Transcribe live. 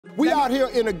We out here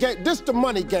in a game. This the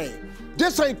money game.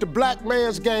 This ain't the black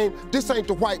man's game. This ain't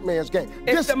the white man's game.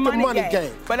 This the money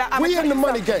game. But we in the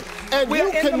money game. And you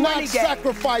cannot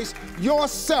sacrifice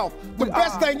yourself. The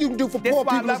best thing you can do for poor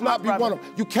people is not be one of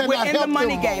them. You cannot help them.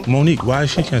 Money game. Monique, why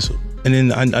is she canceled? And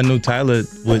then I know Tyler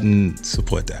wouldn't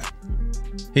support that.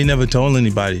 He never told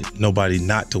nobody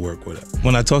not to work with her.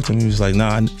 When I talked to him, he was like,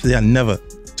 nah, I never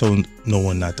told no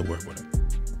one not to work with her.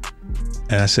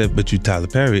 And I said, but you Tyler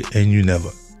Perry, and you never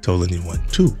told anyone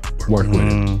to work with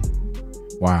her.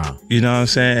 Wow. You know what I'm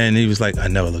saying? And he was like, I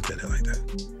never looked at it like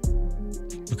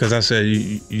that. Because I said,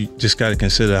 you just got to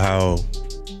consider how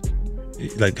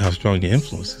strong your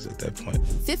influence is at that point.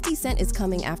 50 Cent is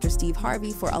coming after Steve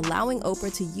Harvey for allowing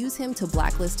Oprah to use him to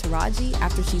blacklist Taraji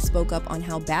after she spoke up on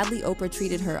how badly Oprah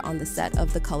treated her on the set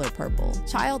of The Color Purple.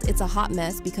 Child, it's a hot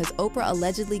mess because Oprah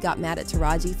allegedly got mad at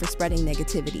Taraji for spreading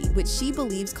negativity, which she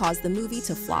believes caused the movie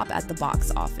to flop at the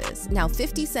box office. Now,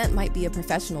 50 Cent might be a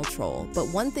professional troll, but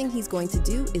one thing he's going to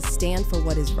do is stand for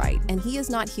what is right, and he is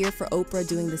not here for Oprah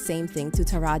doing the same thing to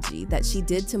Taraji that she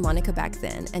did to Monica back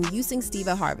then and using Steve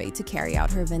Harvey to carry out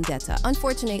her vendetta.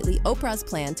 Unfortunately, Oprah's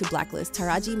plan to blacklist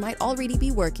Taraji might already be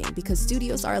working because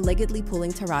studios are allegedly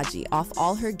pulling Taraji off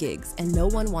all her gigs and no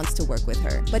one wants to work with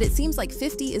her. But it seems like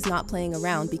 50 is not playing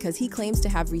around because he claims to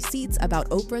have receipts about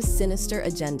Oprah's sinister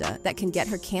agenda that can get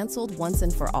her canceled once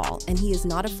and for all, and he is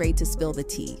not afraid to spill the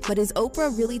tea. But is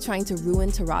Oprah really trying to ruin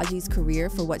Taraji's career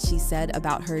for what she said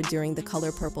about her during the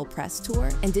Color Purple press tour?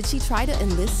 And did she try to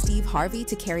enlist Steve Harvey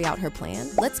to carry out her plan?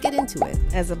 Let's get into it.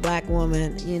 As a black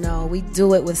woman, you know, we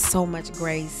do it with so much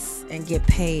grace and get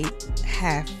paid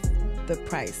half the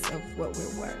price of what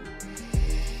we're worth.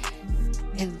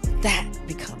 And that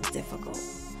becomes difficult.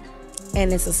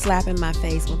 And it's a slap in my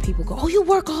face when people go, oh, you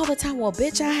work all the time. Well,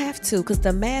 bitch, I have to, because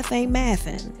the math ain't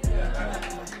mathing.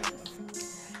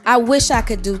 I wish I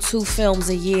could do 2 films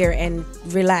a year and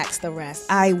relax the rest.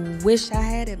 I wish I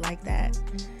had it like that.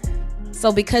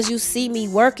 So because you see me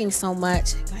working so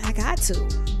much, I got to.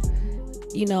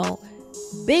 You know,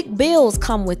 big bills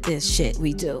come with this shit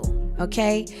we do,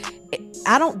 okay?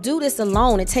 I don't do this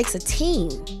alone. It takes a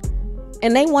team.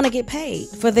 And they want to get paid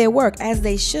for their work, as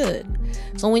they should.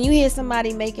 So when you hear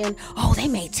somebody making, oh, they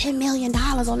made $10 million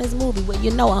on this movie, well,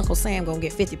 you know Uncle Sam gonna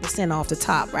get 50% off the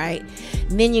top, right?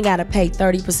 And then you gotta pay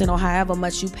 30% or however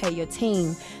much you pay your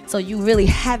team. So you really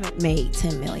haven't made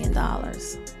 $10 million.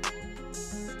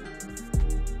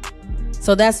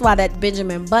 So that's why that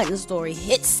Benjamin Button story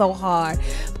hits so hard,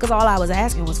 because all I was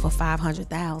asking was for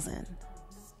 $500,000.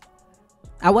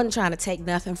 I wasn't trying to take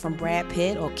nothing from Brad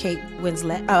Pitt or Kate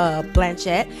Winslet,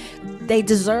 Blanchett. They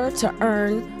deserve to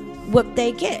earn what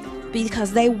they get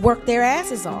because they work their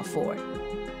asses off for it.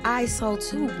 I so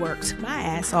too worked my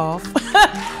ass off.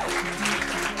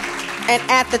 And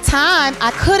at the time,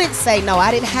 I couldn't say no. I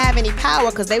didn't have any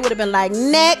power because they would have been like,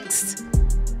 next.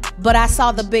 But I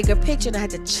saw the bigger picture and I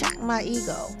had to check my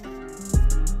ego.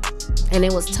 And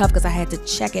it was tough because I had to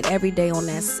check it every day on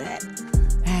that set.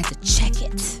 I had to check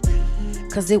it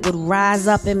because it would rise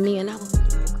up in me and I was...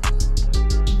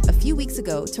 A few weeks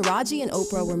ago, Taraji and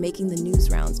Oprah were making the news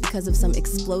rounds because of some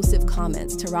explosive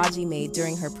comments Taraji made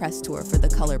during her press tour for The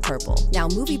Color Purple. Now,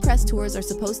 movie press tours are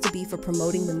supposed to be for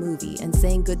promoting the movie and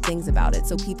saying good things about it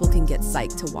so people can get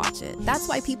psyched to watch it. That's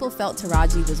why people felt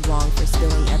Taraji was wrong for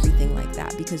spilling everything like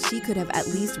that, because she could have at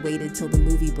least waited till the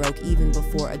movie broke even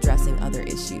before addressing other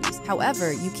issues.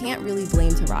 However, you can't really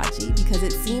blame Taraji because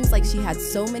it seems like she had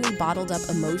so many bottled up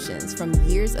emotions from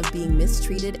years of being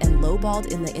mistreated and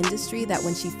lowballed in the industry that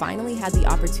when she finally had the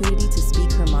opportunity to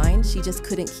speak her mind, she just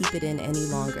couldn't keep it in any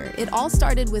longer. It all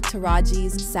started with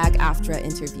Taraji's SAG-AFTRA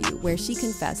interview, where she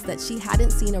confessed that she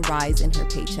hadn't seen a rise in her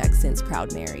paycheck since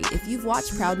Proud Mary. If you've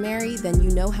watched Proud Mary, then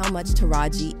you know how much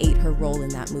Taraji ate her role in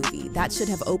that movie. That should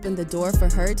have opened the door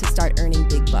for her to start earning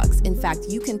big bucks. In fact,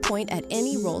 you can point at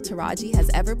any role Taraji has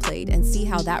ever played and see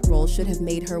how that role should have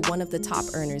made her one of the top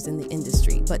earners in the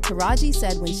industry. But Taraji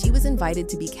said when she was invited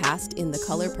to be cast in The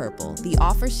Color Purple, the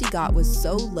offer she got was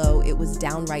so low it was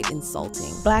downright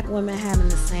insulting. Black women having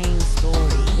the same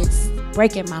story, it's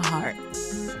breaking my heart.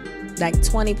 Like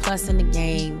 20 plus in the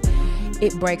game,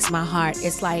 it breaks my heart.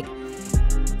 It's like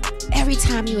every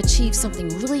time you achieve something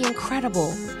really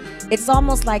incredible, it's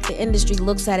almost like the industry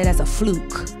looks at it as a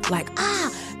fluke. Like,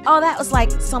 oh, that was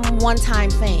like some one-time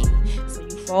thing. So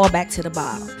you fall back to the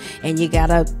bottom and you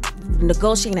gotta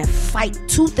negotiate and fight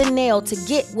tooth and nail to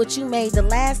get what you made the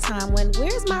last time. When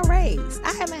where's my raise?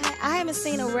 I haven't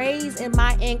seen a raise in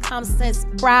my income since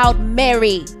Proud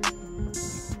Mary.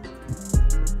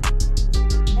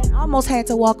 And almost had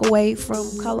to walk away from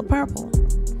Color Purple.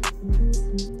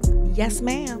 Yes,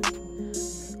 ma'am.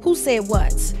 Who said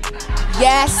what?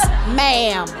 Yes,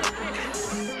 ma'am.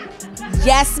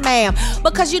 Yes, ma'am.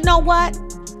 Because you know what?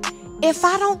 If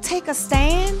I don't take a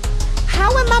stand, how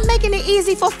am I making it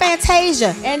easy for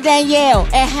Fantasia and Danielle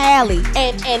and Hallie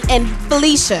and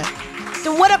Felicia?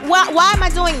 Then why am I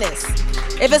doing this?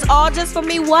 If it's all just for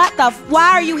me, why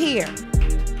are you here?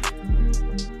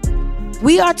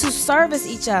 We are to service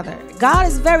each other. God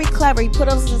is very clever. He put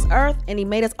us on this earth and he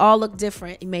made us all look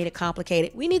different. He made it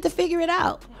complicated. We need to figure it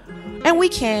out. And we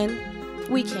can.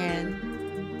 We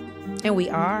can. And we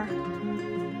are.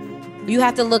 You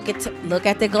have to look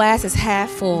at the glass as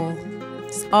half full.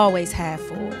 It's always half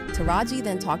full. Taragi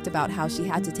then talked about how she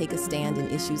had to take a stand in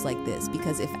issues like this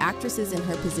because if actresses in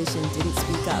her position didn't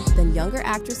speak up, then younger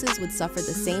actresses would suffer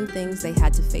the same things they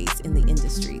had to face in the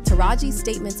industry. Taraji's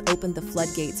statements opened the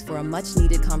floodgates for a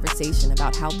much-needed conversation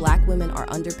about how Black women are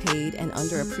underpaid and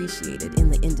underappreciated in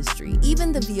the industry.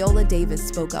 Even the Viola Davis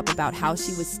spoke up about how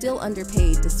she was still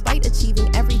underpaid despite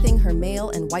achieving everything her male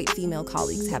and white female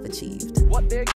colleagues have achieved.